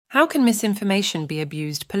How can misinformation be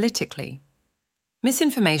abused politically?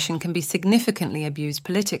 Misinformation can be significantly abused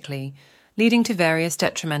politically, leading to various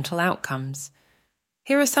detrimental outcomes.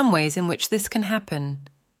 Here are some ways in which this can happen.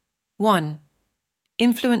 1.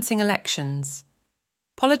 Influencing elections.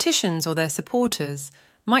 Politicians or their supporters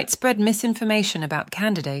might spread misinformation about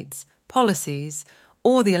candidates, policies,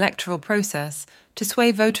 or the electoral process to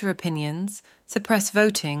sway voter opinions, suppress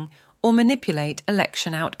voting, or manipulate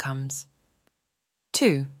election outcomes.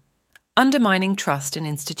 2. Undermining trust in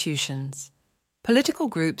institutions. Political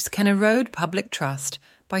groups can erode public trust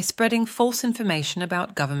by spreading false information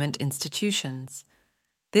about government institutions.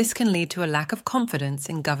 This can lead to a lack of confidence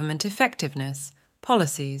in government effectiveness,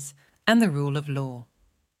 policies, and the rule of law.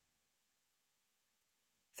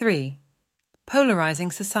 3.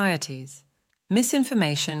 Polarizing societies.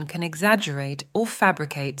 Misinformation can exaggerate or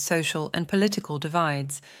fabricate social and political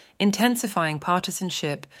divides, intensifying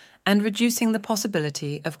partisanship and reducing the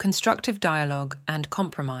possibility of constructive dialogue and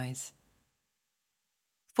compromise.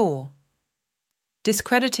 4.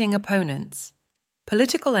 Discrediting opponents.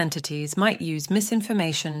 Political entities might use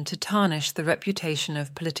misinformation to tarnish the reputation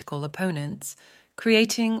of political opponents,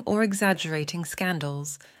 creating or exaggerating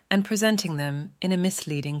scandals and presenting them in a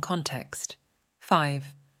misleading context.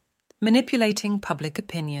 5. Manipulating public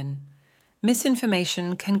opinion.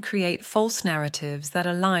 Misinformation can create false narratives that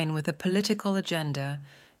align with a political agenda,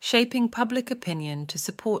 shaping public opinion to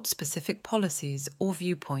support specific policies or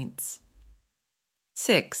viewpoints.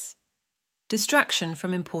 6. Distraction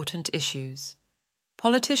from important issues.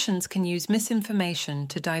 Politicians can use misinformation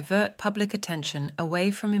to divert public attention away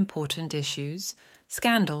from important issues,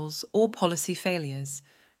 scandals, or policy failures,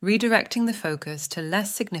 redirecting the focus to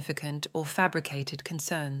less significant or fabricated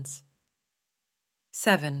concerns.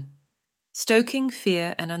 7. Stoking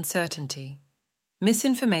fear and uncertainty.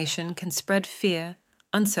 Misinformation can spread fear,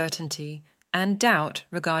 uncertainty, and doubt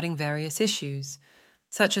regarding various issues,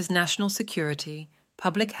 such as national security,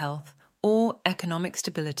 public health, or economic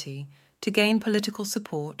stability, to gain political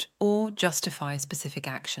support or justify specific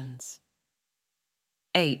actions.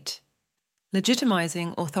 8.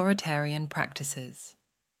 Legitimizing authoritarian practices.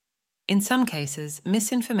 In some cases,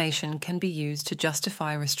 misinformation can be used to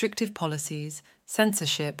justify restrictive policies,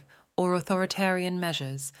 censorship, or authoritarian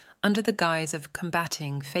measures under the guise of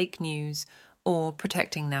combating fake news or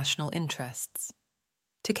protecting national interests.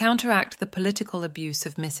 To counteract the political abuse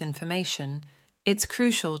of misinformation, it's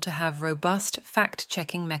crucial to have robust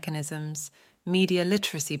fact-checking mechanisms, media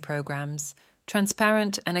literacy programs,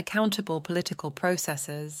 transparent and accountable political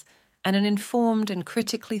processes, and an informed and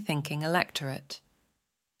critically thinking electorate.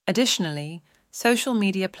 Additionally, social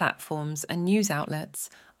media platforms and news outlets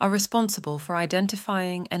are responsible for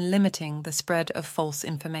identifying and limiting the spread of false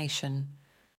information.